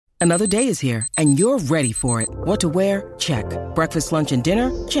Another day is here, and you're ready for it. What to wear? Check. Breakfast, lunch, and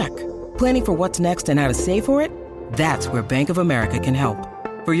dinner? Check. Planning for what's next and how to save for it? That's where Bank of America can help.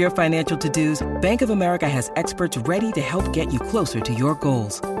 For your financial to-dos, Bank of America has experts ready to help get you closer to your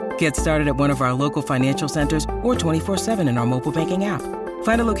goals. Get started at one of our local financial centers or 24/7 in our mobile banking app.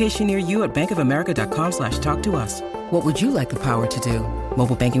 Find a location near you at bankofamerica.com/talktous. What would you like the power to do?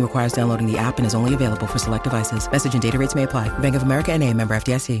 Mobile banking requires downloading the app and is only available for select devices. Message and data rates may apply. Bank of America N.A., member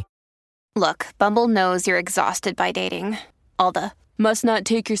FDIC. Look, Bumble knows you're exhausted by dating. All the must not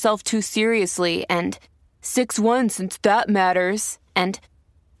take yourself too seriously and 6'1" since that matters. And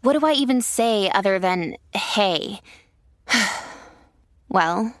what do I even say other than hey?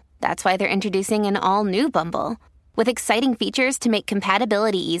 Well, that's why they're introducing an all-new Bumble with exciting features to make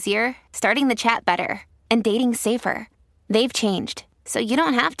compatibility easier, starting the chat better, and dating safer. They've changed, so you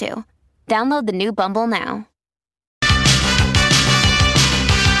don't have to. Download the new Bumble now.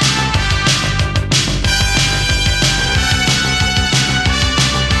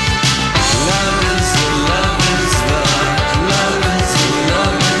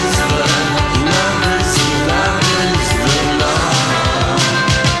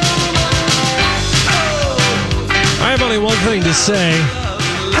 I have only one thing to say.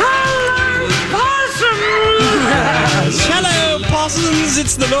 Hello, possums.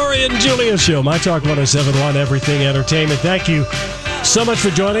 It's the Lori and Julia Show. My Talk 107.1, Everything Entertainment. Thank you so much for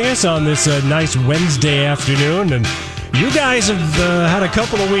joining us on this nice Wednesday afternoon. And you guys have had a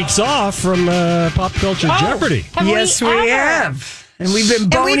couple of weeks off from Pop Culture Jeopardy. Yes, we have. And we've been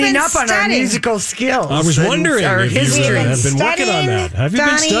boning up on our musical skills. I was wondering if history. you have been working on that. Have you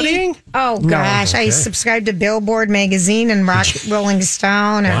been studying? Oh, gosh. Okay. I subscribe to Billboard magazine and Rolling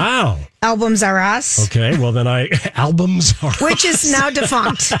Stone. And Wow. Albums Are Us. Okay, well then Albums Are Which Us. is now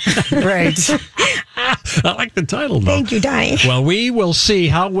defunct. Right. I like the title, though. Thank you, Donnie. Well, we will see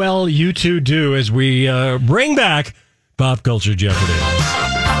how well you two do as we bring back Pop Culture Jeopardy.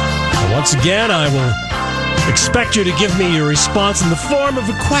 And once again, I will expect you to give me your response in the form of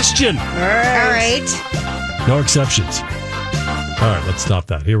a question. All right. No exceptions. All right, let's stop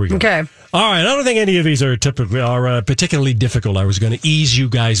that. Here we go. Okay. All right, I don't think any of these are particularly difficult. I was going to ease you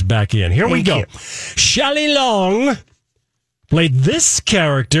guys back in. Here we go. Shelley Long played this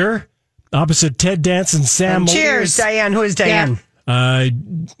character opposite Ted Danson, Sam. Cheers, Diane. Who is Diane?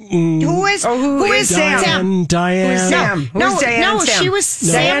 Who is Diane, Sam? Diane. Who is Sam? No, Who's Diane? no, Sam? she was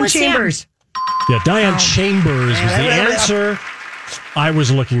Diane Sam Chambers. Yeah, Diane Chambers was the answer I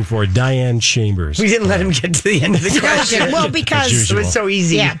was looking for. Diane Chambers. We didn't let him get to the end of the question. Well, because it was so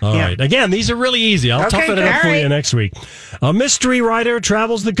easy. Yeah. All right. Again, these are really easy. I'll toughen it up for you next week. A mystery writer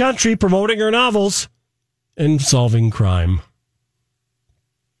travels the country promoting her novels and solving crime.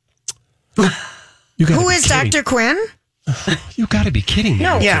 Who is Dr. Quinn? You got to be kidding me.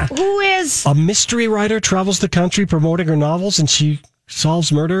 No. Yeah. Who is? A mystery writer travels the country promoting her novels and she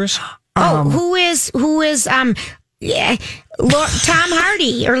solves murders? Who is? Yeah, Tom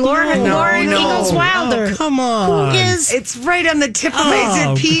Hardy or Lauren Ingalls Wilder. Oh, come on. Who is? It's right on the tip of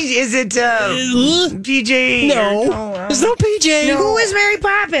my. Is it PJ? No. There's no PJ. No. Who is Mary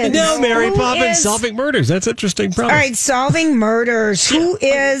Poppins? No, Mary Who Poppins is- solving murders. That's interesting. Premise. All right, solving murders. Who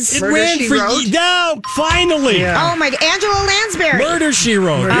is? It Murder, ran She for Wrote? No, finally. Yeah. Oh my! Angela Lansbury. Murder, She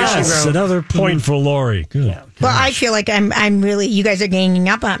Wrote. Murder, She Yes, Wrote. another point for Lori. Good. Yeah. Well, I feel like I'm really. You guys are ganging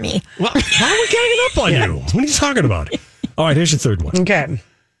up on me. Well, how are we ganging up on you? What are you talking about? All right, here's your third one. Okay.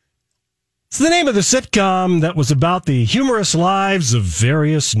 It's the name of the sitcom that was about the humorous lives of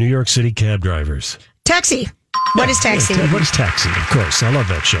various New York City cab drivers. Taxi. What is Taxi? What is Taxi? Of course, I love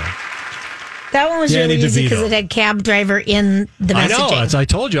that show. That one was Danny really easy because DeVito. it had cab driver in the I messaging. know. As I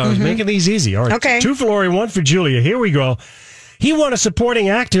told you, I was making these easy. All right, Okay. 2 for Lori, 1 for Julia. Here we go. He won a supporting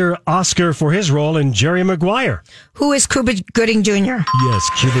actor Oscar for his role in Jerry Maguire. Who is Cuba Gooding Jr.? Yes,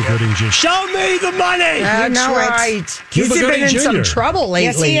 Cuba Gooding Jr. Show me the money! That's know it. right. Cuba He's been Gooding in some Jr. trouble lately.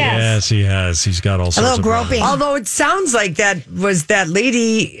 Yes, he has. Yes, he has. He's got all sorts little of groping. problems. Although it sounds like that was that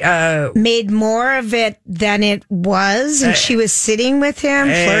lady. Made more of it than it was, and she was sitting with him,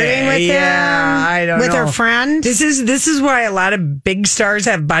 flirting with him. I don't with know. her friend. This is why a lot of big stars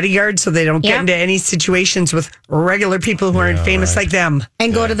have bodyguards so they don't get Yeah. into any situations with regular people who aren't famous like them.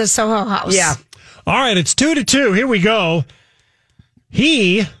 And go to the Soho House. Yeah. All right, it's 2-2. Here we go.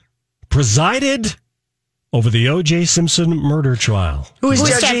 He presided over the O.J. Simpson murder trial. Who is Who's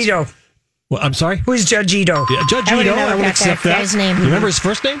Judge Judge- Ito? Well, I'm sorry? Who is Judge Ito? Yeah, Judge I Ito, would've never I would got accept that that. guy's name. You remember his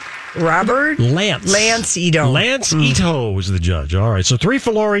first name? Robert? Lance. Lance Ito. Lance Ito was the judge. All right, so 3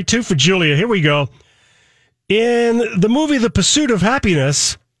 for Lori, 2 for Julia. Here we go. In the movie The Pursuit of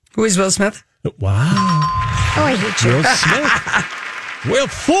Happiness. Who is Will Smith? Wow. Oh, I hate you. Will Smith. Well,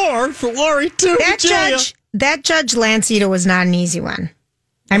 4 for Lori, 2 for Julia. That Judge Lancito was not an easy one.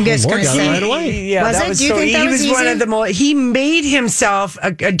 I'm just going to say right away. Yeah, was that it? was Do you think that was easy? one of the most. He made himself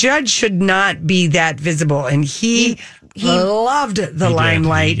a judge should not be that visible, and he loved the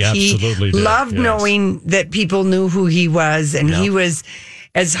limelight. He absolutely did. Loved knowing that people knew who he was, and he was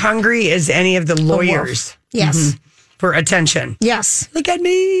as hungry as any of the lawyers. Yes. For attention. Yes. Look at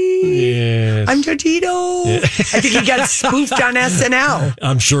me. Yes. I'm Judito. Yeah. I think he got spoofed on SNL.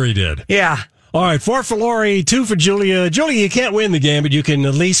 I'm sure he did. Yeah. All right, 4 for Lori, 2 for Julia. Julia, you can't win the game, but you can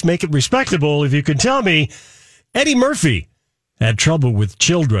at least make it respectable if you can tell me Eddie Murphy had trouble with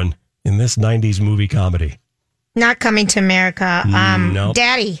children in this 90s movie comedy. Not Coming to America. No.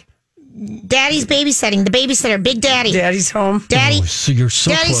 Daddy's babysitting. The babysitter, Big Daddy. Daddy's home. Daddy. Oh, so you're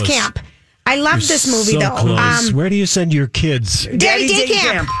so Daddy's close. Camp. I love this movie, so though. Close. Where do you send your kids? Daddy Day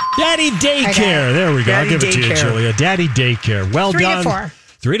Camp. Daddy Daycare. There we go. Daddy I'll give it to you, Daycare. Julia. Daddy Daycare. Well 3 done. to 4.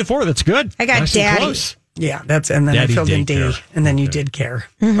 3 to 4. That's good. I got Nice and Daddy. close. Yeah, and then Daddy I filled in Daycare. day, and then you did care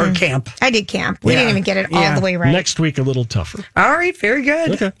or camp. I did camp. We didn't even get it all the way right. Next week, a little tougher. All right, very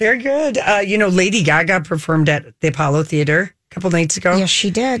good. Okay. Very good. Lady Gaga performed at the Apollo Theater a couple nights ago. Yes,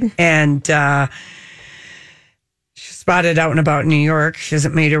 she did. And she's spotted out and about in New York. She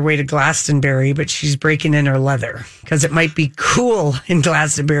hasn't made her way to Glastonbury, but she's breaking in her leather because it might be cool in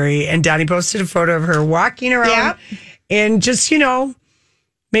Glastonbury. And Donnie posted a photo of her walking around and just,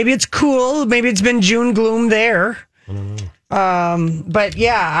 maybe it's cool. Maybe it's been June gloom there. But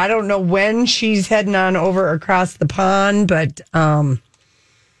yeah, I don't know when she's heading on over across the pond, but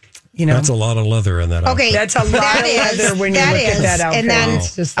That's a lot of leather in that. Okay, that's a lot of leather when you look at that outfit. And then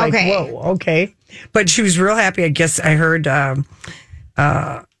it's just like, whoa, okay. But she was real happy. I guess I heard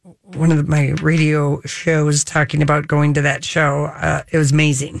one of my radio shows talking about going to that show. It was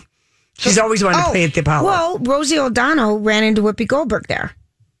amazing. She's always wanted to play at the Apollo. Well, Rosie O'Donnell ran into Whoopi Goldberg there.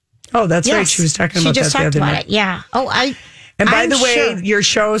 Oh, that's right. She was talking about that the other night. Yeah. Oh, And by the way, your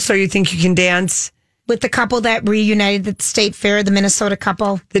show, So You Think You Can Dance, with the couple that reunited at the State Fair, the Minnesota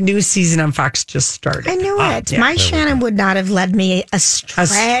couple. the new season on Fox just started. I knew it. My Shannon would not have led me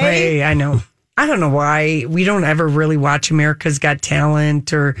astray. I know. I don't know why we don't ever really watch America's Got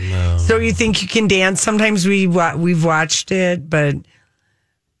Talent or So You Think You Can Dance. Sometimes we've watched it, but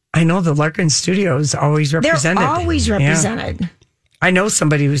I know the Larkin Studios always represented. They're always represented. Yeah. I know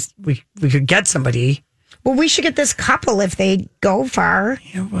somebody we could get somebody. Well, we should get this couple if they go far.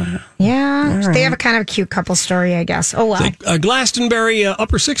 Yeah, well, yeah. They have a kind of a cute couple story, I guess. Oh, well. Glastonbury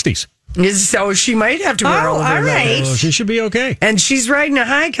upper 60s. So she might have to wear all of her leather. Oh, she should be okay. And she's riding a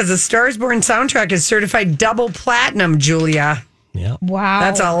high because the Stars Born soundtrack is certified double platinum, Julia. Yeah. Wow.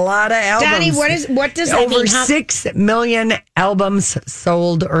 That's a lot of albums. Donnie, what does that mean? Over 6 million albums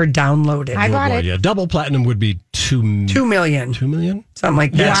sold or downloaded. I bought it. Yeah, double platinum would be 2 million. 2 million? Something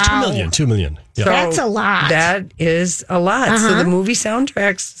like that. Yes, 2 million. 2 million. Yeah. So That's a lot. That is a lot. So the movie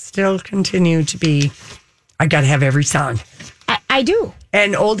soundtracks still continue to be, I got to have every song. I do.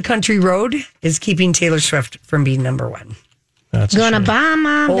 And Old Country Road is keeping Taylor Swift from being number one. That's Gonna buy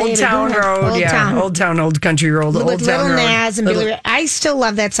my Old baby. Town Road, Old Town, Old Country Road, With Old Town Little Road. Nas and Billy Ray. I still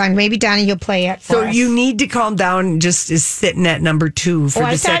love that song. Maybe, Donnie, you'll play it for So us. you need to calm down. Just is sitting at number 2 for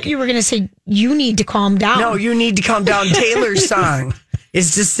I the thought second. you were going to say you need to calm down. No, you need to calm down. Taylor's song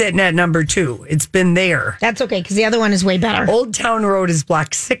is just sitting at number 2. It's been there. That's okay, because the other one is way better. Old Town Road has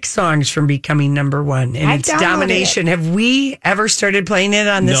blocked 6 songs from becoming number 1 in its downloaded domination. Have we ever started playing it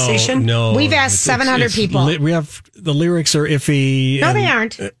on this station? No. We've asked 700 people. We have, the lyrics are iffy. No, they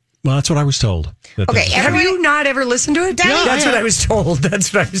aren't. Well, that's what I was told. Okay, Have you not ever listened to it? Danny, That's what I was told.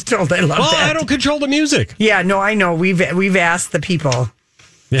 That's what I was told. I love Well, that. I don't control the music. Yeah, no, I know. We've asked the people.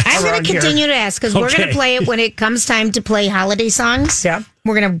 Yes. I'm going around to here. continue to ask because we're going Okay. to play it when it comes time to play holiday songs. Yeah.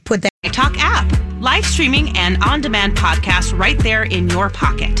 We're going to put that. My Talk app. Live streaming and on-demand podcasts right there in your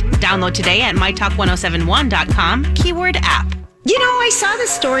pocket. Download today at mytalk1071.com, keyword app. You know, I saw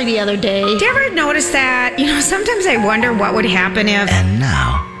this story the other day. Did you ever notice that? You know, sometimes I wonder what would happen if And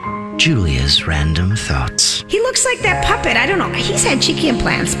now, Julia's random thoughts. he looks like that puppet. I don't know. He's had cheeky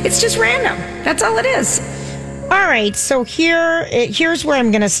implants. It's just random. That's all it is. All right, so here's where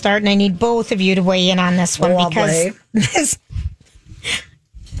I'm going to start, and I need both of you to weigh in on this one because this.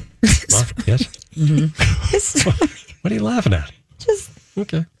 Yes. this What are you laughing at? just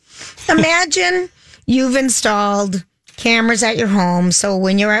Okay. imagine you've installed cameras at your home, so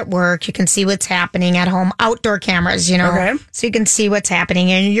when you're at work, you can see what's happening at home. Outdoor cameras, Okay. so you can see what's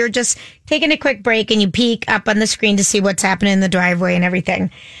happening, and you're just taking a quick break, and you peek up on the screen to see what's happening in the driveway and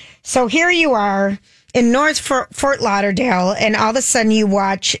everything. So here you are in North Fort Lauderdale, and all of a sudden you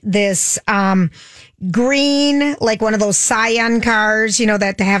watch this green, like one of those Scion cars,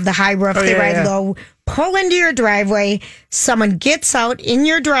 that have the high roof, they ride low, pull into your driveway. Someone gets out in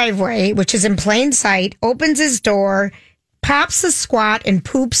your driveway, which is in plain sight, opens his door, pops a squat and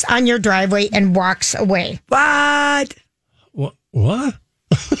poops on your driveway and walks away. What? What?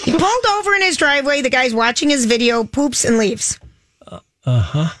 He pulled over in his driveway. The guy's watching his video, poops and leaves.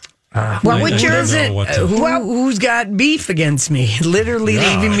 What would yours? Who's got beef against me? Literally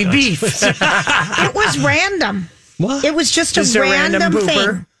leaving me beef. It was random. What? It was just a random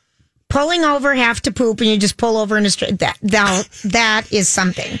thing. Pulling over, have to poop, and you just pull over in a straight. That is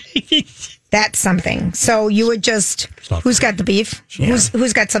something. That's something. So you would just, who's got the beef? Yeah.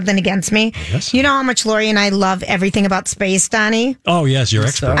 Who's got something against me? Yes. You know how much Lori and I love everything about space, Donnie? Oh, yes, you're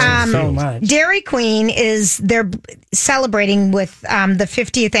expert. So much. Dairy Queen they're celebrating with the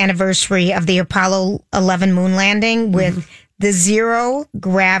 50th anniversary of the Apollo 11 moon landing with the Zero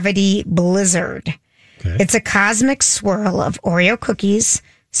Gravity Blizzard. Okay. It's a cosmic swirl of Oreo cookies,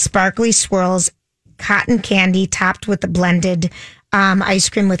 sparkly swirls, cotton candy topped with a blended ice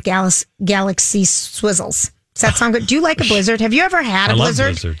cream with galaxy swizzles. Does that sound good? Do you like a blizzard? Have you ever had a blizzard? I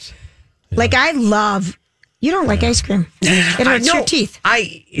love blizzards. Yeah. Like I love. You don't like ice cream. It hurts your teeth.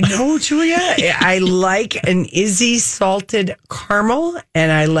 Julia. I like an Izzy salted caramel,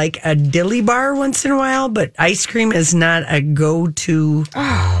 and I like a dilly bar once in a while. But ice cream is not a go-to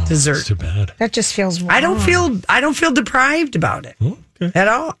dessert. That's too bad. That just feels wrong. I don't feel deprived about it at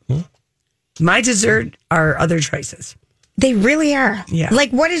all. My dessert are other choices. They really are. Yeah.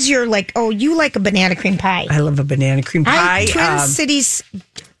 Like, what is your, you like a banana cream pie. I love a banana cream pie. Twin Cities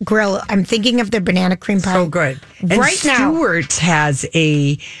Grill, I'm thinking of their banana cream pie. So good. And right now. Stewart's has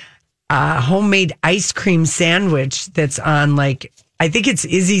a homemade ice cream sandwich that's on, I think it's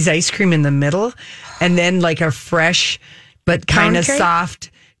Izzy's ice cream in the middle, and then a fresh but kind of soft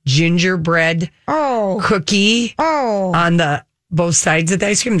gingerbread cookie on the both sides of the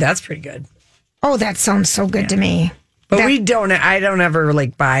ice cream. That's pretty good. Oh, that sounds so good to me. But I don't ever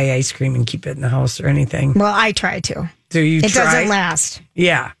buy ice cream and keep it in the house or anything. Well, I try to. Do you It try? doesn't last.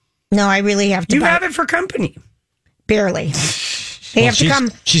 Yeah. No, I really have to. You have it for company. Barely. They have to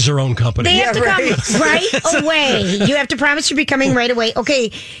come. She's her own company. They have to come right away. You have to promise you'll be coming right away.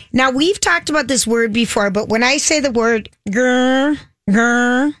 Okay. Now, we've talked about this word before, but when I say the word grr,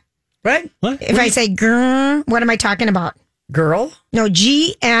 What? If I say grr, what am I talking about? Girl? No,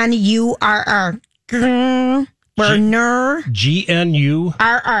 GNURR. Grr. Or ner. GNU.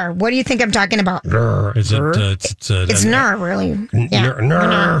 What do you think I'm talking about? Is it? It's ner, really. Yeah.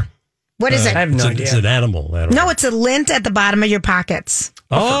 Ner. What is it? I have no idea. It's an animal. No, it's a lint at the bottom of your pockets.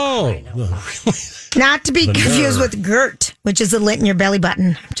 Oh. Not to be confused with Gert, which is a lint in your belly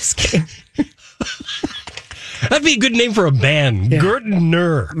button. I'm just kidding. That'd be a good name for a band. Yeah. Gert and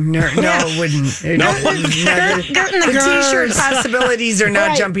Ner. No, it wouldn't. No. Gert and the T-shirt possibilities are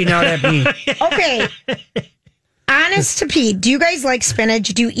not jumping out at me. Okay. Honest to Pete, do you guys like spinach?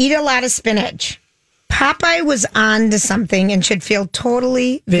 Do you eat a lot of spinach? Popeye was on to something and should feel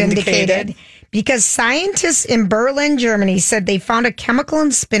totally vindicated because scientists in Berlin, Germany said they found a chemical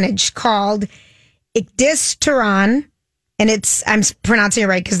in spinach called ecdysteron, and I'm pronouncing it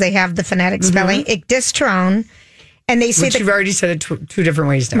right because they have the phonetic spelling, ecdysteron. And they say you've already said it two different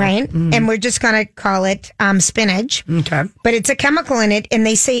ways now. Right. Mm-hmm. And we're just going to call it spinach. Okay. But it's a chemical in it. And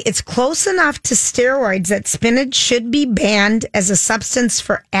they say it's close enough to steroids that spinach should be banned as a substance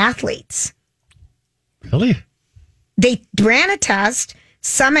for athletes. Really? They ran a test.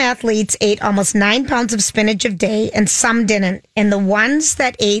 Some athletes ate almost 9 pounds of spinach a day and some didn't. And the ones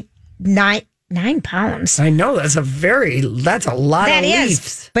that ate 9 pounds. I know. That's a lot of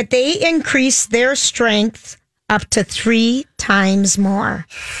leaves. But they increased their strength up to 3 times more.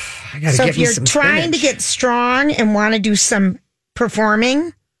 So if you're trying to get strong and want to do some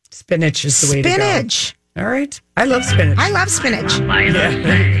performing, spinach is the way to go. Spinach. All right. I love spinach. I love spinach.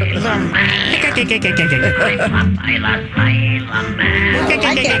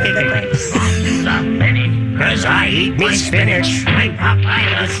 Because I eat me spinach like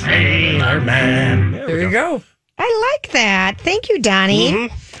Popeye the Sailor Man. There you go. I like that. Thank you, Donnie.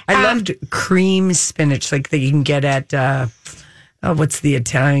 Mm-hmm. I loved cream spinach, that you can get at, what's the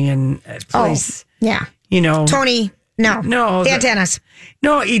Italian place? Oh, yeah. Tony. No. Dantana's.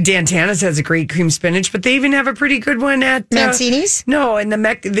 No, Dantana's has a great cream spinach, but they even have a pretty good one at Mancini's. No, in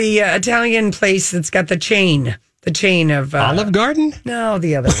the Italian place that's got the chain of Olive Garden. No,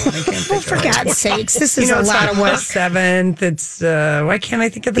 the other one. I can't think for God's sakes, this is a lot of work. 7th. It's why can't I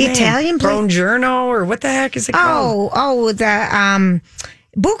think of the name? Italian place? Buongiorno or what the heck is it called? Oh,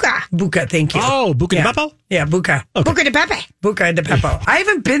 Buca, thank you. Oh, Buca de Beppo? Yeah, Buca. Okay. Buca de Pepe. Buca de Beppo. I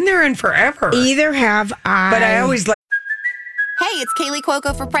haven't been there in forever. Either have I. But I always like. Hey, it's Kaylee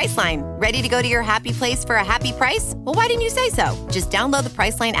Cuoco for Priceline. Ready to go to your happy place for a happy price? Well, why didn't you say so? Just download the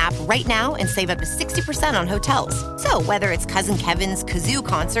Priceline app right now and save up to 60% on hotels. So whether it's Cousin Kevin's Kazoo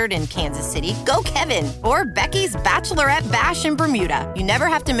Concert in Kansas City, go Kevin, or Becky's Bachelorette Bash in Bermuda, you never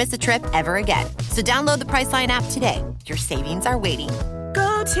have to miss a trip ever again. So download the Priceline app today. Your savings are waiting.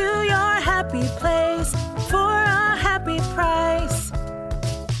 Go to your happy place for a happy price.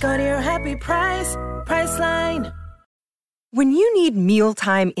 Go to your happy price, Priceline. When you need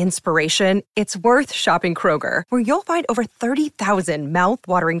mealtime inspiration, it's worth shopping Kroger, where you'll find over 30,000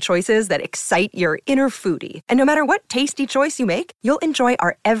 mouth-watering choices that excite your inner foodie. And no matter what tasty choice you make, you'll enjoy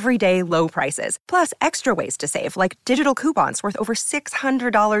our everyday low prices, plus extra ways to save, like digital coupons worth over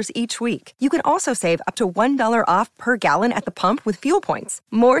 $600 each week. You can also save up to $1 off per gallon at the pump with fuel points.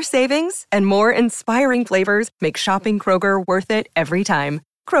 More savings and more inspiring flavors make shopping Kroger worth it every time.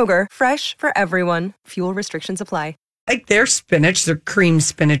 Kroger, fresh for everyone. Fuel restrictions apply. Like their spinach, their cream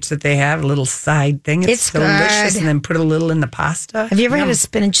spinach that they have, a little side thing. It's delicious. And then put a little in the pasta. Have you ever had a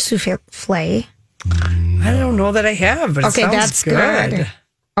spinach souffle? I don't know that I have, but okay, it sounds that's good.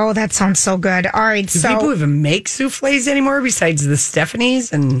 Oh, that sounds so good. All right, do people even make souffles anymore besides the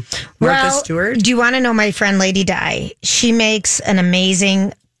Stephanies and Martha Stewart? Do you want to know my friend Lady Di? She makes an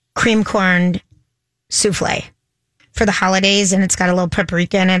amazing cream corn souffle for the holidays, and it's got a little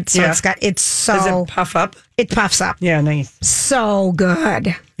paprika in it. So it's so. Does it puff up? It puffs up. Yeah, nice. So good.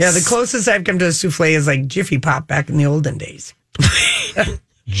 Yeah, the closest I've come to a souffle is like Jiffy Pop back in the olden days.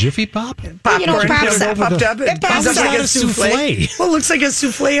 Jiffy Pop? Popcorn. You know, it pops up. It pops up like a souffle. Well, it looks like a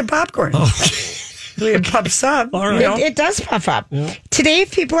souffle of popcorn. Oh. It puffs up. All right. It does puff up. Yeah. Today,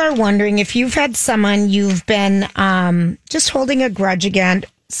 if people are wondering if you've had someone you've been just holding a grudge against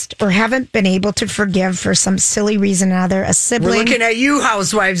or haven't been able to forgive for some silly reason or other, a sibling. We're looking at you,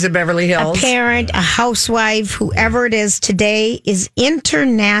 housewives of Beverly Hills. A parent, a housewife, whoever it is, today is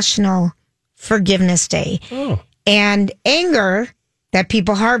International Forgiveness Day. Oh. And anger that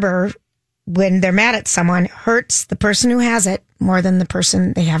people harbor when they're mad at someone hurts the person who has it more than the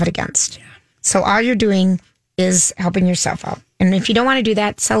person they have it against. Yeah. So all you're doing is helping yourself out. And if you don't want to do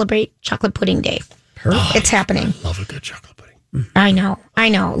that, celebrate Chocolate Pudding Day. Perfect. It's happening. I love a good chocolate pudding. I know.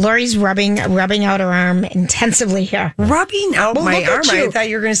 Lori's rubbing out her arm intensively here. Rubbing out my arm? I thought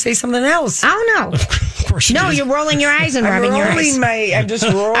you were going to say something else. Oh, no. Of course you did. You're rolling your eyes and rubbing your eyes. I'm just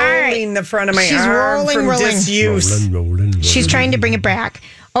rolling the front of my arm from disuse. Rolling. She's trying to bring it back.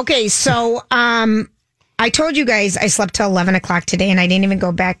 Okay, so I told you guys I slept till 11 o'clock today, and I didn't even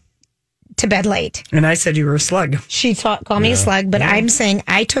go back to bed late. And I said you were a slug. She called me a slug, but I'm saying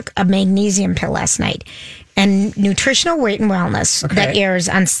I took a magnesium pill last night. And Nutritional Weight and Wellness that airs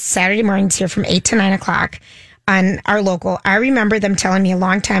on Saturday mornings here from 8 to 9 o'clock on our local. I remember them telling me a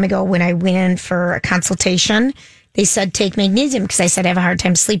long time ago when I went in for a consultation, they said take magnesium because I said I have a hard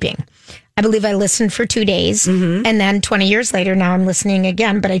time sleeping. I believe I listened for 2 days. Mm-hmm. And then 20 years later, now I'm listening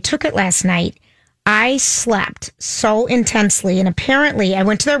again. But I took it last night. I slept so intensely, and apparently I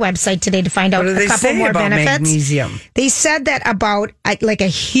went to their website today to find out a couple more benefits. Magnesium? They said that about like a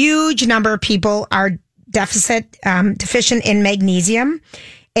huge number of people are deficient in magnesium,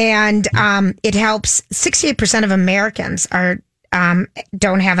 and it helps. 68% of Americans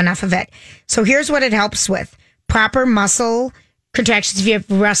don't have enough of it. So here's what it helps with: proper muscle contractions. If you have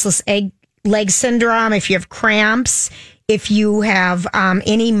restless leg syndrome, if you have cramps, if you have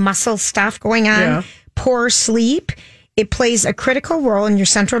any muscle stuff going on, poor sleep, it plays a critical role in your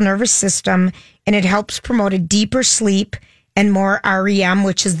central nervous system, and it helps promote a deeper sleep and more REM,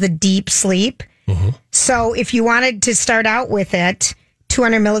 which is the deep sleep. Mm-hmm. So if you wanted to start out with it,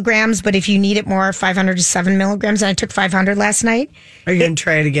 200 milligrams, but if you need it more, 500 to 7 milligrams. And I took 500 last night. Are you going to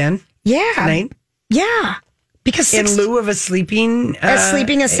try it again? Yeah. Tonight? Yeah. Because in lieu of a sleeping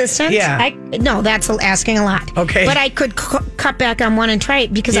assistant? Yeah. No, that's asking a lot. Okay. But I could cut back on one and try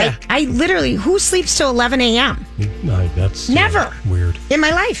it because I literally, who sleeps till 11 a.m.? No, that's never weird in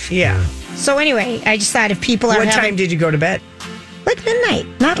my life. Yeah. So anyway, I just thought if people are What time did you go to bed? Like midnight.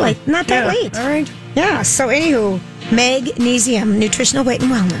 Not that late. All right. Yeah. So anywho, magnesium, Nutritional Weight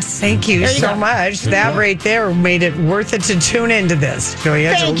and Wellness. Thank you so much. That right there made it worth it to tune into this. So you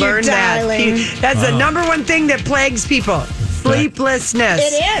have to learn that. That's the number one thing that plagues people. Sleeplessness.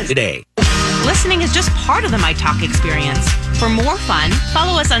 It is. Today. Listening is just part of the My Talk experience. For more fun,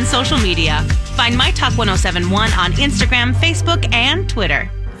 follow us on social media. Find My Talk 1071 on Instagram, Facebook, and Twitter.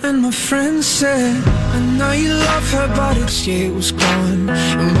 And my friend said, I know you love her, but it was gone.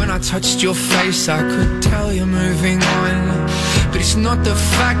 And when I touched your face, I could tell you're moving on. But it's not the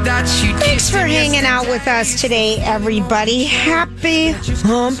fact that you Thanks for hanging out with us today, everybody. Happy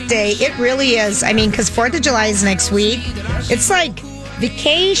hump day. It really is. I mean, because 4th of July is next week. It's like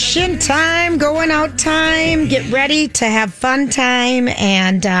vacation time, going out time, get ready to have fun time.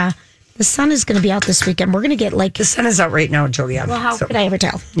 And the sun is going to be out this weekend. We're going to get like... The sun is out right now, Julia. Well, how could I ever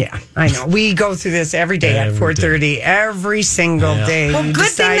tell? Yeah, I know. We go through this every day at 4:30, every single day. Well, You good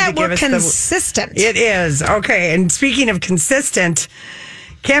thing decide that to give we're us consistent. It is. Okay, and speaking of consistent,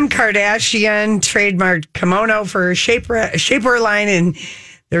 Kim Kardashian trademarked kimono for her shapewear line, and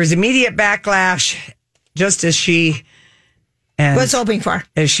there was immediate backlash, just as she... was hoping for.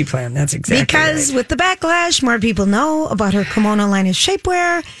 As she planned. That's exactly Because right. with the backlash, more people know about her kimono line of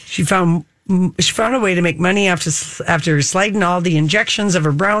shapewear. She found a way to make money after sliding all the injections of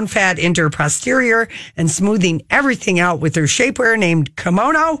her brown fat into her posterior and smoothing everything out with her shapewear named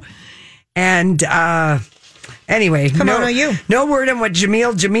Kimono. And anyway, no word on what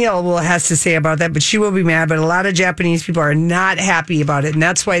Jamil has to say about that, but she will be mad. But a lot of Japanese people are not happy about it, and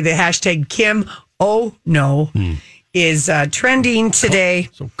that's why the hashtag Kim Oh No is trending today.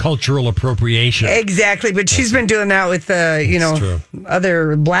 So cultural appropriation. Exactly, but she's been doing that with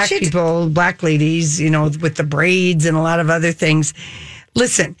other black people, black ladies, with the braids and a lot of other things.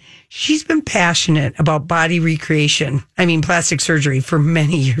 Listen, she's been passionate about body recreation. I mean, plastic surgery for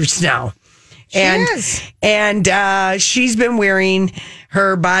many years now. And she's been wearing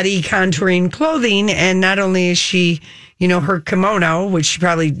her body contouring clothing, and not only is she, her kimono, which she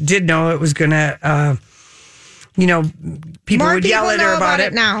probably did know it was going to people would yell at her about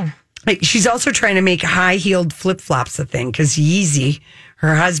it now. She's also trying to make high-heeled flip-flops a thing because Yeezy,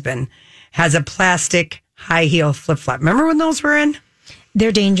 her husband, has a plastic high-heel flip-flop. Remember when those were in?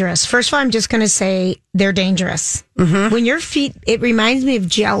 They're dangerous. First of all, I'm just going to say they're dangerous. Mm-hmm. When your feet, it reminds me of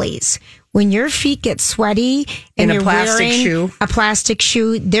jellies. When your feet get sweaty and you're wearing a plastic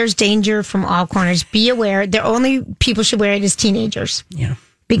shoe, there's danger from all corners. Be aware. The only people should wear it is teenagers. Yeah.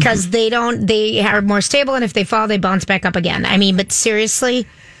 Because they are more stable, and if they fall, they bounce back up again. I mean, but seriously,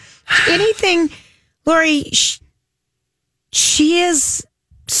 anything, Lori, she is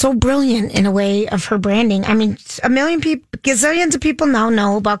so brilliant in a way of her branding. I mean, gazillions of people now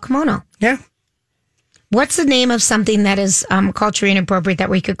know about kimono. Yeah. What's the name of something that is culturally inappropriate that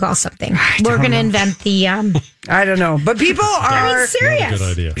we could call something? We're going to invent the... I don't know. But people are... serious.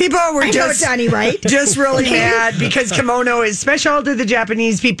 Good idea. People were Donnie, right? just really mad because kimono is special to the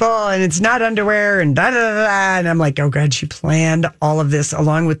Japanese people and it's not underwear and da-da-da-da. And I'm like, oh, God, she planned all of this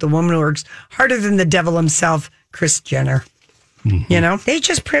along with the woman who works harder than the devil himself, Kris Jenner. Mm-hmm. They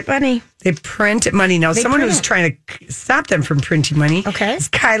just print money. They print money. Now, someone who's trying to stop them from printing money is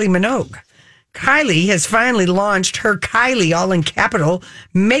Kylie Minogue. Kylie has finally launched her Kylie, all in capital,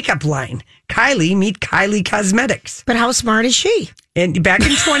 makeup line. Kylie, meet Kylie Cosmetics. But how smart is she? And back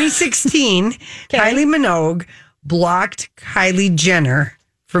in 2016, Kylie Minogue blocked Kylie Jenner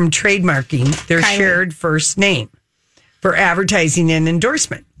from trademarking their shared first name for advertising and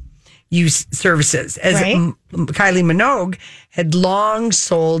endorsement use services. As Kylie Minogue had long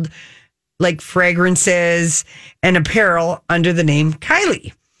sold like fragrances and apparel under the name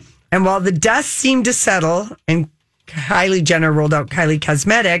Kylie. And while the dust seemed to settle and Kylie Jenner rolled out Kylie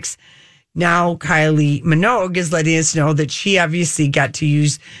Cosmetics, now Kylie Minogue is letting us know that she obviously got to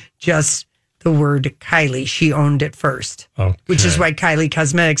use just the word Kylie. She owned it first, which is why Kylie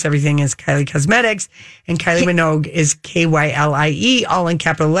Cosmetics, everything is Kylie Cosmetics, and Kylie Minogue is Kylie, all in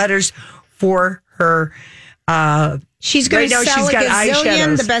capital letters for her. She's going to sell a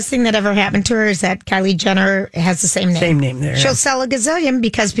gazillion. The best thing that ever happened to her is that Kylie Jenner has the same name. Same name there. She'll sell a gazillion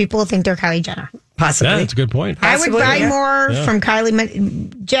because people think they're Kylie Jenner. Possibly. Yeah, that's a good point. I would buy more from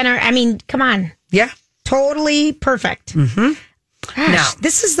Kylie Jenner. I mean, come on. Yeah. Totally perfect. Mm-hmm. Gosh, now,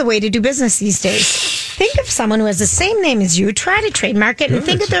 this is the way to do business these days. Think of someone who has the same name as you, try to trademark it, and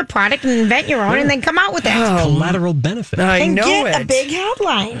think of their product and invent your own, and then come out with that. Collateral benefit. I know get a big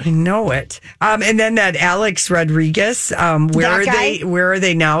headline. I know it. And then that Alex Rodriguez, where are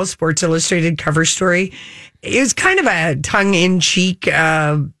they now? Sports Illustrated cover story. It was kind of a tongue-in-cheek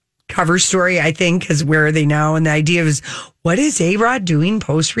cover story, I think, because where are they now? And the idea was, what is A-Rod doing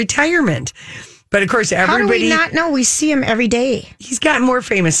post-retirement? But of course, everybody... How do we not know? We see him every day. He's gotten more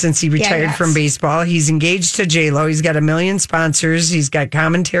famous since he retired from baseball. He's engaged to J-Lo. He's got 1 million sponsors. He's got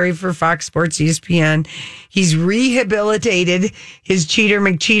commentary for Fox Sports, ESPN. He's rehabilitated his Cheater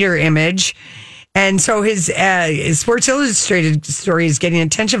McCheater image. And so his Sports Illustrated story is getting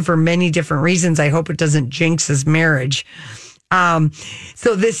attention for many different reasons. I hope it doesn't jinx his marriage.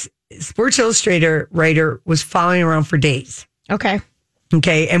 So this Sports Illustrated writer was following around for days. Okay.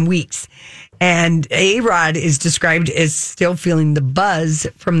 Okay, and weeks. And A-Rod is described as still feeling the buzz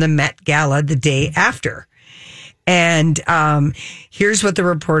from the Met Gala the day after. And here's what the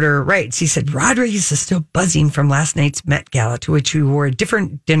reporter writes. He said, Rodriguez is still buzzing from last night's Met Gala, to which he wore a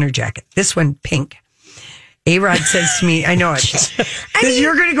different dinner jacket. This one, pink. A-Rod says to me, I know it.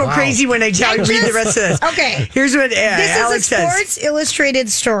 You're going to go crazy when I tell you read the rest of this. Okay. Here's what This Alex is a Sports Illustrated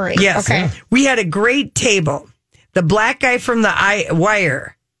story. Yes. Okay. We had a great table. The black guy from the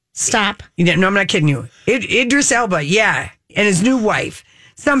Wire. Stop. No, I'm not kidding you. Idris Elba, yeah. And his new wife.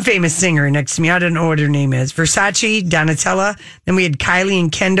 Some famous singer next to me. I don't know what her name is. Versace, Donatella. Then we had Kylie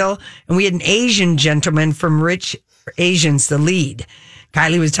and Kendall. And we had an Asian gentleman from Rich Asians, the lead.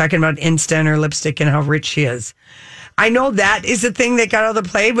 Kylie was talking about Insta and her lipstick and how rich she is. I know that is the thing that got all the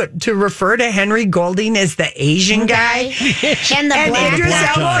play, but to refer to Henry Golding as the Asian guy and Idris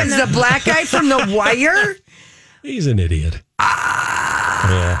Elba is the black guy from The Wire. He's an idiot.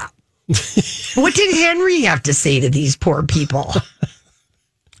 Yeah. What did Henry have to say to these poor people?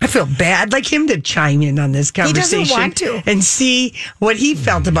 I feel bad, like him to chime in on this conversation. He doesn't want to. And see what he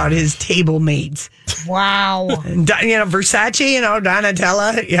felt about his table mates. Wow. Versace,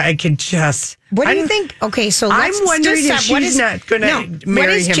 Donatella. Yeah, I could just. What do you think? Okay, so I'm wondering if she's not going to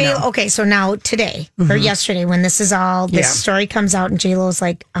marry him now. Okay, so now today or yesterday, when this story comes out, and J-Lo's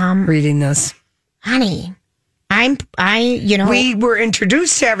like, reading this, honey, we were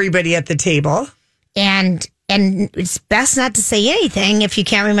introduced to everybody at the table, and it's best not to say anything if you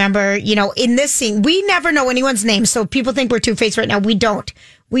can't remember, in this scene. We never know anyone's name, so people think we're two-faced right now. We don't.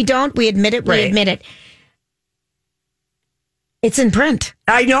 We admit it. We admit it. It's in print.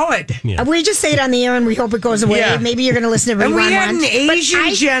 I know it. Yeah. We just say it on the air and we hope it goes away. Yeah. Maybe you're going to listen to Rewind. And we had an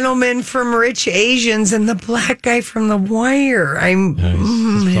Asian gentleman from Rich Asians and the black guy from The Wire.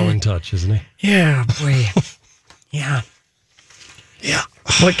 He's so in touch, isn't he? Yeah, boy. Yeah. Yeah.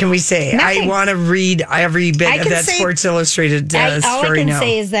 What can we say? Nothing. I want to read every bit of that Sports Illustrated story now. All I can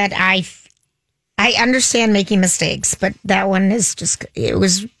say is that I understand making mistakes, but that one is just, it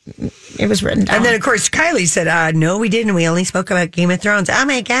was written down. And then, of course, Kylie said, no, we didn't. We only spoke about Game of Thrones. Oh,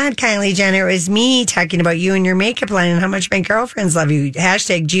 my God, Kylie Jenner, it was me talking about you and your makeup line and how much my girlfriends love you.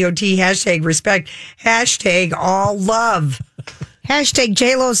 Hashtag GOT, hashtag respect, hashtag all love. Hashtag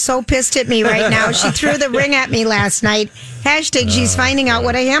J-Lo's so pissed at me right now. She threw the ring at me last night. Hashtag she's finding out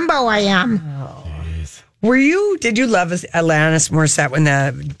what a himbo I am. Oh. Did you love Alanis Morissette when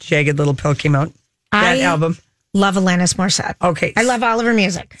the Jagged Little Pill came out? That album? Love Alanis Morissette. Okay. I love all of her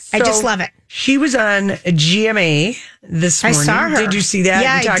music. I just love it. She was on GMA this morning. I saw her. Did you see that?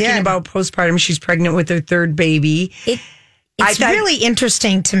 Yeah, talking about postpartum. She's pregnant with her third baby. It's really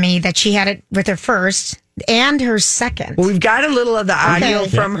interesting to me that she had it with her first and her second. Well, we've got a little of the audio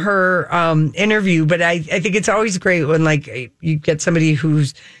from her interview, but I think it's always great when you get somebody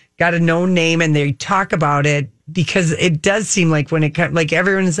who's got a known name and they talk about it, because it does seem like when it comes,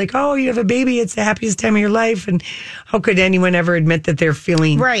 everyone is like, oh, you have a baby, it's the happiest time of your life, and how could anyone ever admit that they're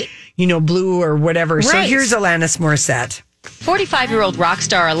feeling blue or whatever? Right. So here's Alanis Morissette. 45-year-old rock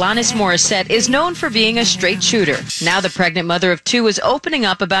star Alanis Morissette is known for being a straight shooter. Now the pregnant mother of two is opening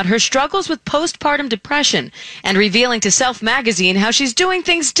up about her struggles with postpartum depression and revealing to Self magazine how she's doing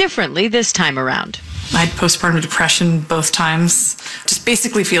things differently this time around. I had postpartum depression both times. Just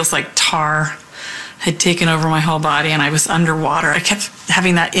basically feels like tar had taken over my whole body and I was underwater. I kept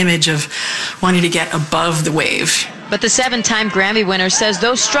having that image of wanting to get above the wave. But the 7-time Grammy winner says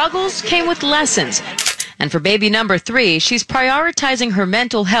those struggles came with lessons. And for baby number 3, she's prioritizing her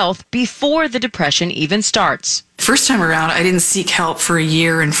mental health before the depression even starts. First time around, I didn't seek help for a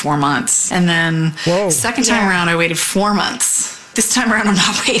year and 4 months. And then second time around, I waited 4 months. This time around, I'm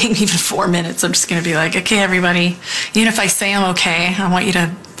not waiting even 4 minutes. I'm just going to be like, okay, everybody, even if I say I'm okay, I want you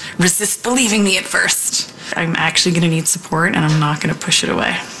to resist believing me at first. I'm actually going to need support, and I'm not going to push it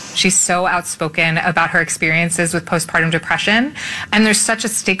away. She's so outspoken about her experiences with postpartum depression, and there's such a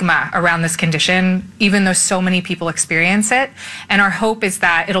stigma around this condition, even though so many people experience it. And our hope is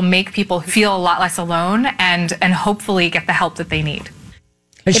that it'll make people feel a lot less alone and hopefully get the help that they need.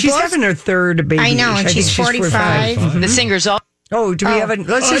 And she's having her third baby. I know, and she's 45. The singer's all. Oh, do we have a?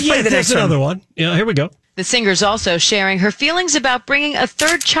 Let's just play the next another one. Yeah, here we go. The singer's also sharing her feelings about bringing a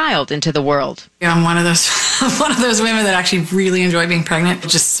third child into the world. Yeah, I'm one of those women that actually really enjoy being pregnant.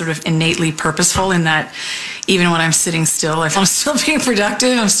 Just sort of innately purposeful in that even when I'm sitting still, I'm still being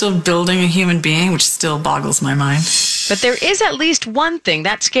productive. I'm still building a human being, which still boggles my mind. But there is at least one thing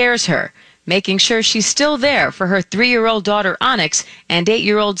that scares her. making sure she's still there for her 3-year-old daughter Onyx and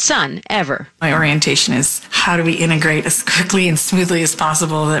 8-year-old son Ever. My orientation is how do we integrate as quickly and smoothly as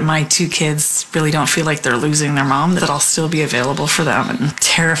possible that my 2 kids really don't feel like they're losing their mom, that I'll still be available for them. And I'm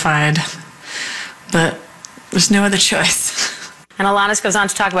terrified, but there's no other choice. And Alanis goes on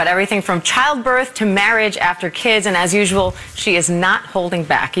to talk about everything from childbirth to marriage after kids. And as usual, she is not holding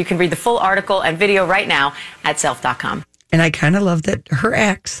back. You can read the full article and video right now at self.com. And I kind of love that her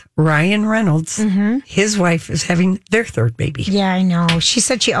ex, Ryan Reynolds, his wife is having their 3rd baby. Yeah, I know. She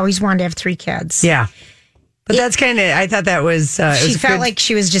said she always wanted to have 3 kids. Yeah. But that's kind of, I thought that was... she felt like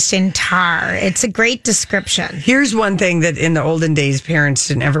she was just in tar. It's a great description. Here's one thing that in the olden days, parents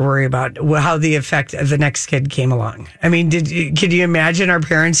didn't ever worry about, how the effect of the next kid came along. I mean, could you imagine our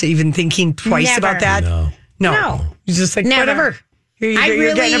parents even thinking twice about that? No. It's just like, whatever.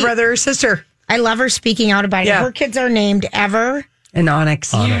 You're getting a brother or sister. I love her speaking out about it. Her kids are named Ever. And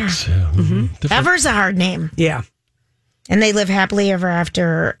Onyx. Onyx, yeah. Ever's a hard name. Yeah. And they live happily ever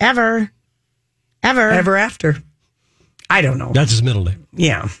after. Ever after. I don't know. That's his middle name.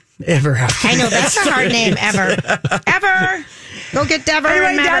 Yeah. Ever after. I know, that's a hard name. Ever. Go get Dever.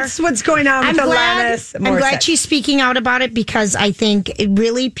 Anyway, that's what's going on with Alanis. I'm glad she's speaking out about it because I think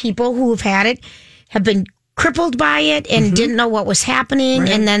really people who have had it have been crippled by it and didn't know what was happening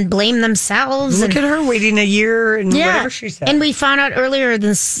and then blame themselves. Look at her waiting a year and whatever she said. And we found out earlier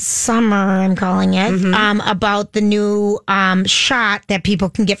this summer, I'm calling it, about the new shot that people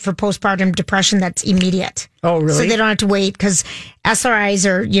can get for postpartum depression that's immediate. Oh, really? So they don't have to wait because SRIs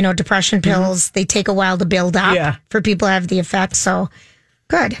or, depression pills, they take a while to build up for people to have the effect. So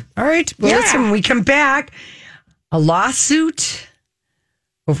good. All right. Well, listen, when we come back, a lawsuit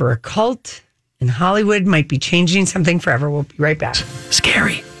over a cult in Hollywood might be changing something forever. We'll be right back.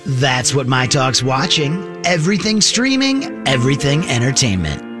 Scary. That's what My Talk's watching. Everything streaming, everything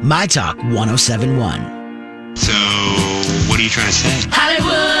entertainment. My Talk 107.1. So, what are you trying to say?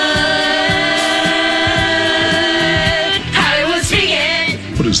 Hollywood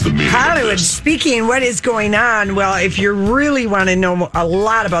speaking. What is the meaning Hollywood speaking, what is going on? Well, if you really want to know a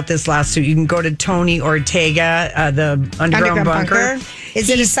lot about this lawsuit, you can go to Tony Ortega, the Underground Bunker. Is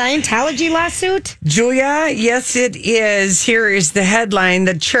it a Scientology lawsuit? Julia, yes, it is. Here is the headline.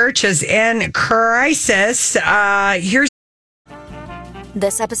 The church is in crisis. Here's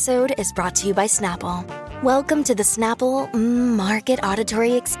This episode is brought to you by Snapple. Welcome to the Snapple Market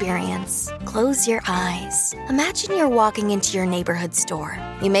Auditory Experience. Close your eyes. Imagine you're walking into your neighborhood store.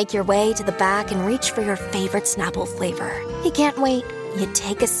 You make your way to the back and reach for your favorite Snapple flavor. You can't wait. You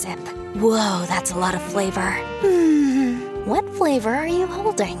take a sip. Whoa, that's a lot of flavor. What flavor are you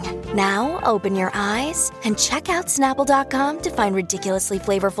holding? Now open your eyes and check out Snapple.com to find ridiculously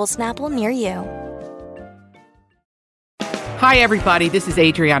flavorful Snapple near you. Hi, everybody. This is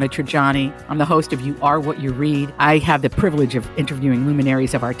Adriana Trajani. I'm the host of You Are What You Read. I have the privilege of interviewing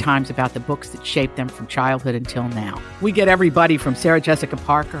luminaries of our times about the books that shaped them from childhood until now. We get everybody from Sarah Jessica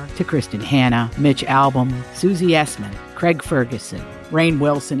Parker to Kristen Hanna, Mitch Albom, Susie Essman, Craig Ferguson, Rainn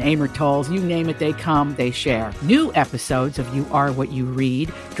Wilson, Amor Tolls, you name it, they come, they share. New episodes of You Are What You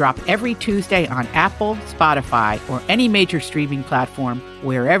Read drop every Tuesday on Apple, Spotify, or any major streaming platform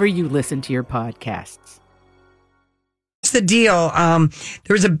wherever you listen to your podcasts. the deal.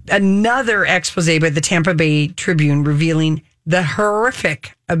 There was another expose by the Tampa Bay Tribune revealing the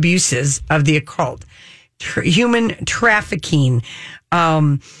horrific abuses of the occult, human trafficking,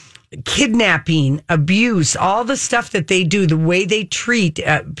 kidnapping, abuse, all the stuff that they do, the way they treat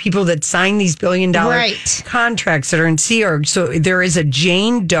people that sign these billion-dollar contracts that are in Sea Org. So there is a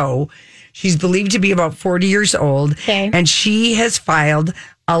Jane Doe. She's believed to be about 40 years old, and she has filed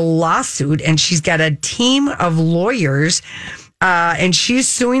a lawsuit, and she's got a team of lawyers, and she's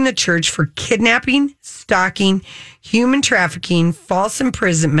suing the church for kidnapping, stalking, human trafficking, false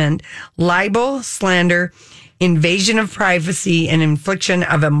imprisonment, libel, slander, invasion of privacy, and infliction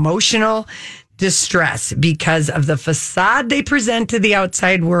of emotional distress because of the facade they present to the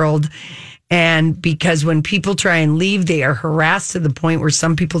outside world. And because when people try and leave, they are harassed to the point where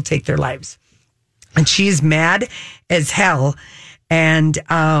some people take their lives. And she's mad as hell. And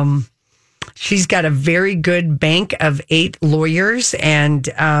she's got a very good bank of 8 lawyers. And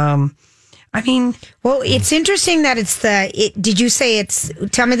I mean, well, it's interesting that it's did you say it's,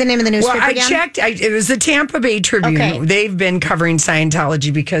 tell me the name of the newspaper again? I checked. It was the Tampa Bay Tribune. Okay. They've been covering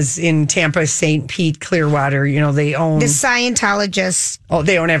Scientology because in Tampa, St. Pete, Clearwater, they own. The Scientologists. Oh,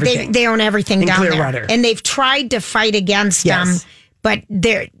 they own everything. They own everything in down Clearwater. there. And they've tried to fight against them, but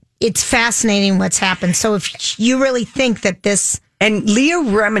it's fascinating what's happened. So if you really think that this And Leah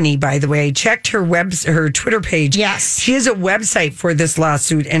Remini, by the way, checked her Twitter page. Yes. She has a website for this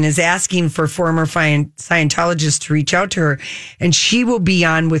lawsuit and is asking for former Scientologists to reach out to her. And she will be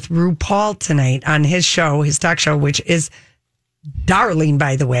on with RuPaul tonight on his talk show, which is darling,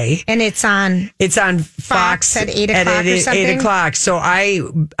 by the way. And it's on Fox at 8 o'clock or something. 8 o'clock. So I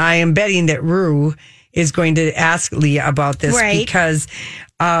am betting that Ru is going to ask Leah about this because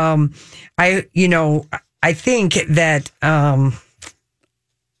I think that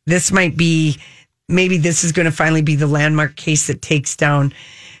this might be, maybe this is going to finally be the landmark case that takes down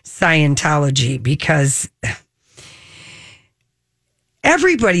Scientology, because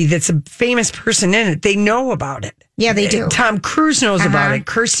everybody that's a famous person in it, they know about it. Yeah, they do. Tom Cruise knows about it.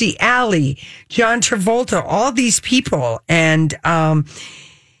 Kirstie Alley, John Travolta, all these people. And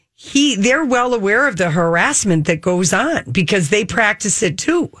they're well aware of the harassment that goes on because they practice it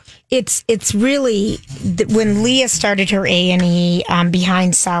too. It's really, when Leah started her A&E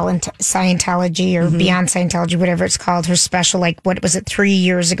behind Scientology or Beyond Scientology, whatever it's called, her special, like, what was it, 3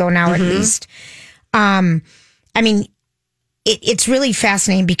 years ago now at least. I mean, it's really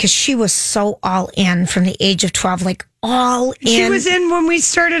fascinating because she was so all in from the age of 12, like all in. She was in when we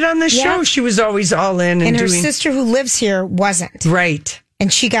started on the show. She was always all in. And her sister who lives here wasn't. Right.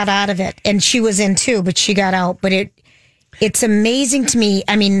 And she got out of it. And she was in too, but she got out. But it's amazing to me.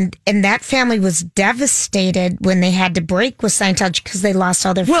 I mean, and that family was devastated when they had to break with Scientology because they lost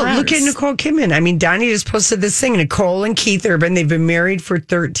all their friends. Well, look at Nicole Kidman. I mean, Donnie just posted this thing. Nicole and Keith Urban, they've been married for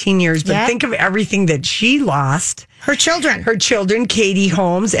 13 years. But think of everything that she lost. Her children, Katie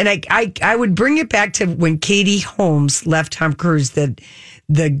Holmes. And I would bring it back to when Katie Holmes left Tom Cruise, that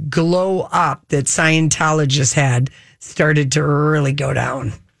the glow up that Scientologists had started to really go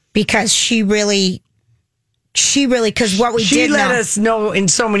down. Because she really, because what we did let us know in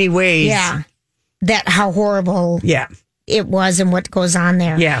so many ways. Yeah. That how horrible it was and what goes on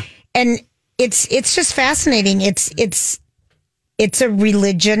there. Yeah. And it's just fascinating. It's a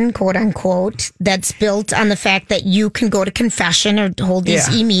religion, quote unquote, that's built on the fact that you can go to confession or hold these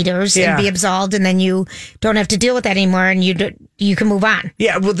e-meters and be absolved, and then you don't have to deal with that anymore, and you can move on.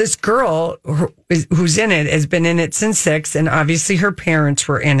 Yeah, well, this girl who's in it has been in it since 6, and obviously her parents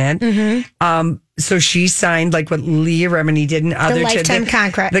were in it. So she signed like what Leah Remini did, and the lifetime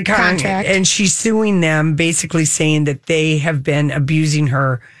contract. And she's suing them, basically saying that they have been abusing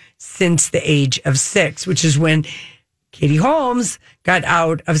her since the age of 6, which is when Katie Holmes got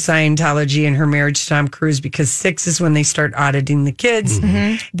out of Scientology and her marriage to Tom Cruise, because 6 is when they start auditing the kids.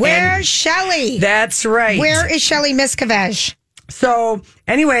 Where's Shelley? That's right. Where is Shelley Miscavige? So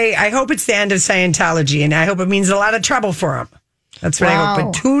anyway, I hope it's the end of Scientology, and I hope it means a lot of trouble for him. That's what I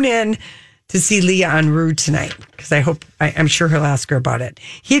hope. But tune in to see Leah on Rude tonight, because I'm sure he'll ask her about it.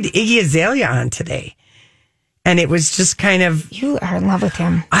 He had Iggy Azalea on today. And it was just kind of... You are in love with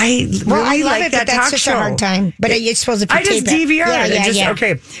him. I really love like it, that but that's talk just show. a hard time. But I suppose if you I just DVR it. Yeah.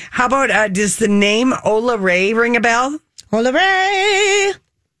 Okay. How about, does the name Ola Ray ring a bell? Ola Ray!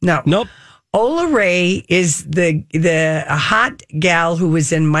 No. Nope. Ola Ray is the hot gal who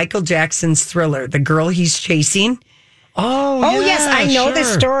was in Michael Jackson's Thriller, the girl he's chasing. Oh, yes, I know the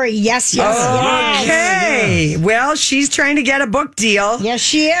story. Yes. Okay. Well, she's trying to get a book deal. Yes,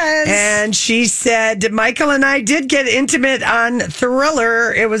 she is. And she said, Michael and I did get intimate on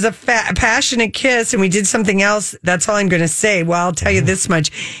Thriller. It was a passionate kiss, and we did something else. That's all I'm going to say. Well, I'll tell you this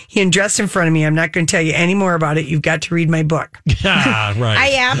much. He undressed in front of me. I'm not going to tell you any more about it. You've got to read my book. Right.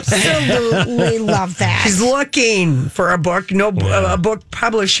 I absolutely love that. She's looking for a book. A book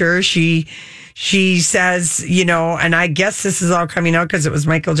publisher. She says, and I guess this is all coming out because it was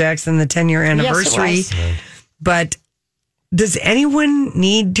Michael Jackson, the 10-year anniversary. Yes, it was. But does anyone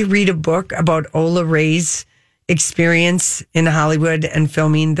need to read a book about Ola Ray's experience in Hollywood and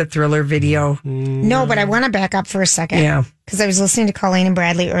filming the Thriller video? No, but I want to back up for a second. Yeah. Because I was listening to Colleen and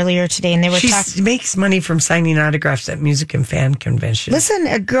Bradley earlier today, and they were talking. She makes money from signing autographs at music and fan conventions. Listen,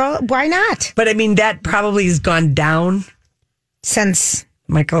 a girl, why not? But I mean, that probably has gone down since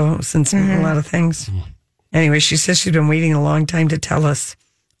Michael, a lot of things. Anyway, she says she's been waiting a long time to tell us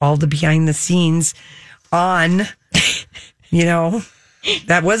all the behind the scenes on,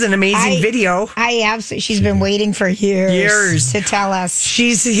 that was an amazing video. She's been waiting for years to tell us.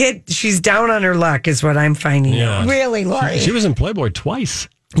 She's down on her luck is what I'm finding out. Really, Lori? She was in Playboy twice.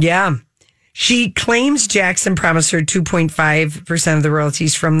 Yeah. She claims Jackson promised her 2.5% of the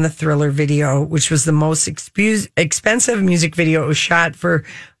royalties from the Thriller video, which was the most expensive music video. It was shot for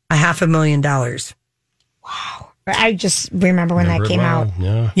 $500,000. Wow. I just remember when that came out.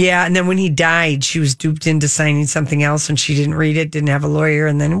 Yeah, and then when he died, she was duped into signing something else, and she didn't read it, didn't have a lawyer,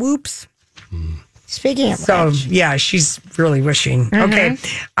 and then whoops. Speaking of which. Yeah, she's really wishing. Okay.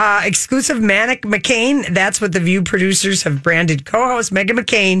 Exclusive Manic McCain. That's what The View producers have branded co-host Meghan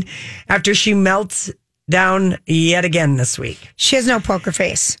McCain after she melts down yet again this week. She has no poker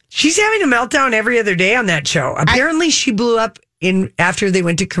face. She's having a meltdown every other day on that show. Apparently, she blew up after they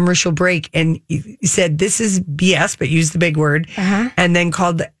went to commercial break and said, "This is BS," but used the big word, and then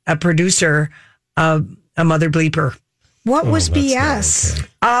called a producer a mother bleeper. What was BS?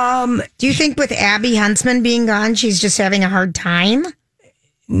 Do you think with Abby Huntsman being gone, she's just having a hard time?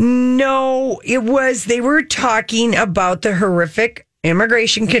 No, they were talking about the horrific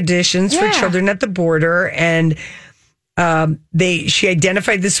immigration conditions for children at the border, and she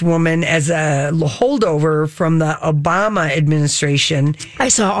identified this woman as a holdover from the Obama administration. I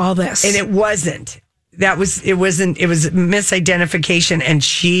saw all this, and it wasn't. It was misidentification, and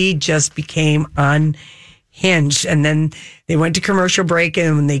she just became unhinged. And then they went to commercial break,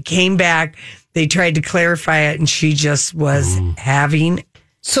 and when they came back, they tried to clarify it, and she just was having.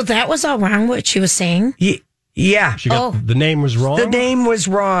 So that was all wrong. What she was saying. Yeah. The name was wrong? The name was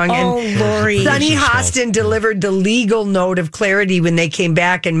wrong. And Lori. Sunny Hostin delivered the legal note of clarity when they came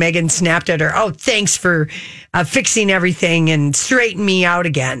back, and Meghan snapped at her, "Oh, thanks for fixing everything and straightening me out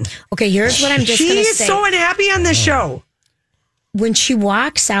again." Okay, here's what I'm just going to say. She is so unhappy on this show. When she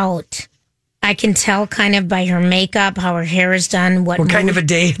walks out, I can tell kind of by her makeup, how her hair is done, what kind of a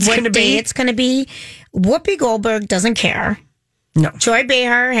day it's going to be. Whoopi Goldberg doesn't care. No. Joy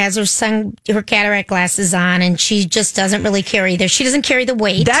Behar has her cataract glasses on, and she just doesn't really care either. She doesn't carry the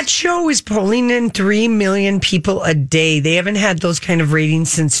weight. That show is pulling in 3 million people a day. They haven't had those kind of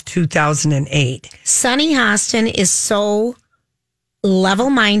ratings since 2008. Sunny Hostin is so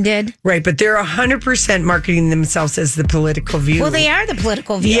level-minded. Right, but they're 100% marketing themselves as the Political View. Well, they are the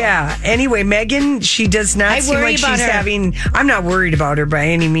Political View. Yeah. Anyway, Meghan, she does not seem like she's having... I'm not worried about her by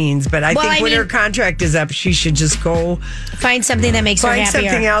any means, but I think when her contract is up, she should just go... Find something that makes her happier. Find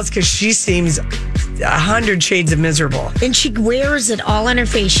something else, because she seems 100 shades of miserable. And she wears it all on her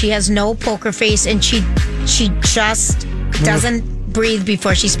face. She has no poker face, and she just doesn't breathe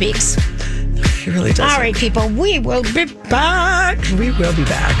before she speaks. She really does. All right, people, we will be back. We will be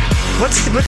back. What's